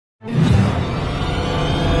Get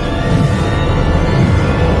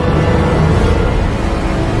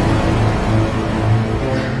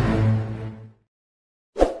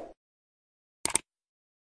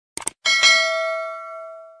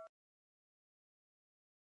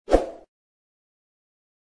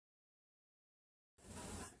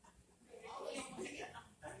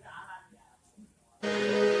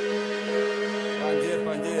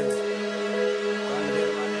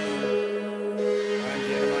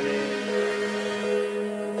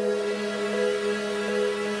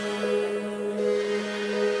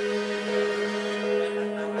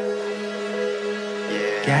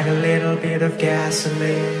a little bit of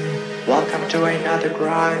gasoline. Welcome to another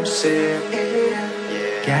crime scene.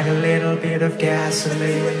 Get a little bit of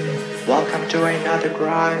gasoline. Welcome to another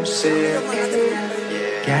crime scene.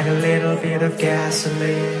 Get a little bit of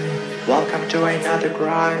gasoline. Welcome to another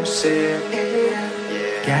crime scene.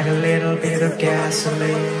 Get a little bit of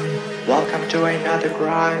gasoline. Welcome to another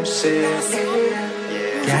crime scene.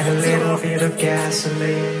 Get a little bit of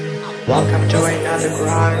gasoline. Welcome to another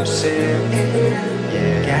crime scene.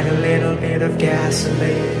 Get a little bit of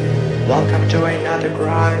gasoline. Welcome to another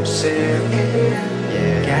crime scene.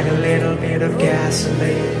 Get a little bit of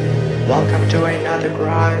gasoline. Welcome to another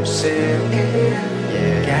crime scene.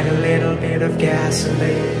 Get a little bit of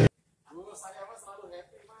gasoline.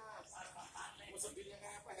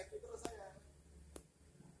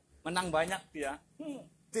 Menang banyak dia.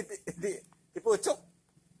 Di pucuk.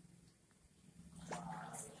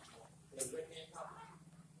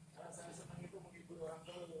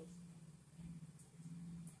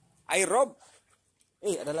 Air rob.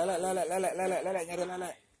 Ada lele, nyari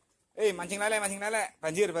lele. Mancing lele.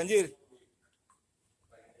 Banjir.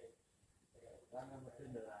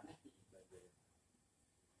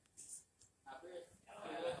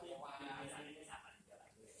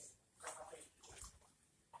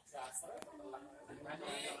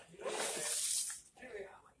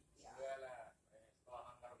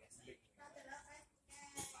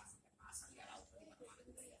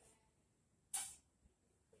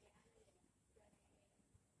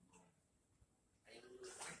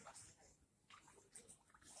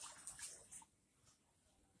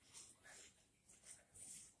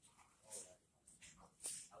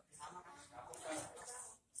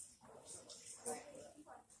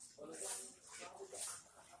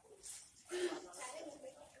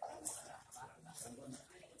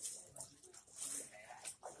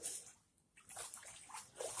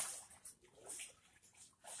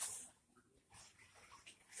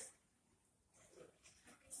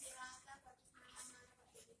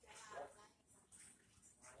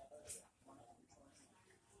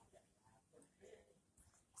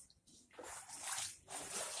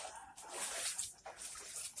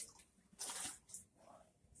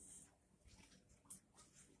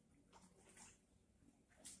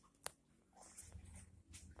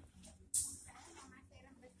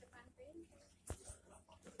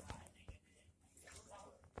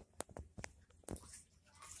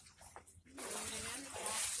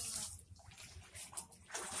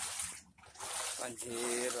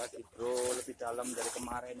 Banjir lagi bro, lebih dalam dari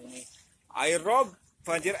kemarin ini. Air rob,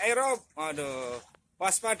 banjir air rob. Aduh,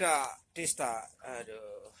 waspada Dista.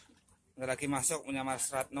 Aduh, lagi masuk punya Mas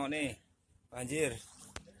Ratno nih. Banjir,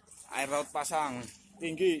 air laut pasang,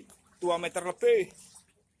 tinggi 2 meter lebih.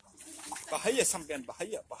 Bahaya sampean,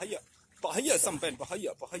 bahaya sampean, bahaya. Bahaya sampean,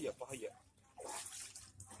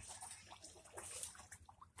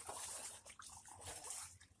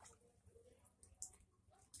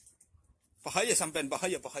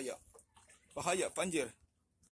 bahaya, banjir.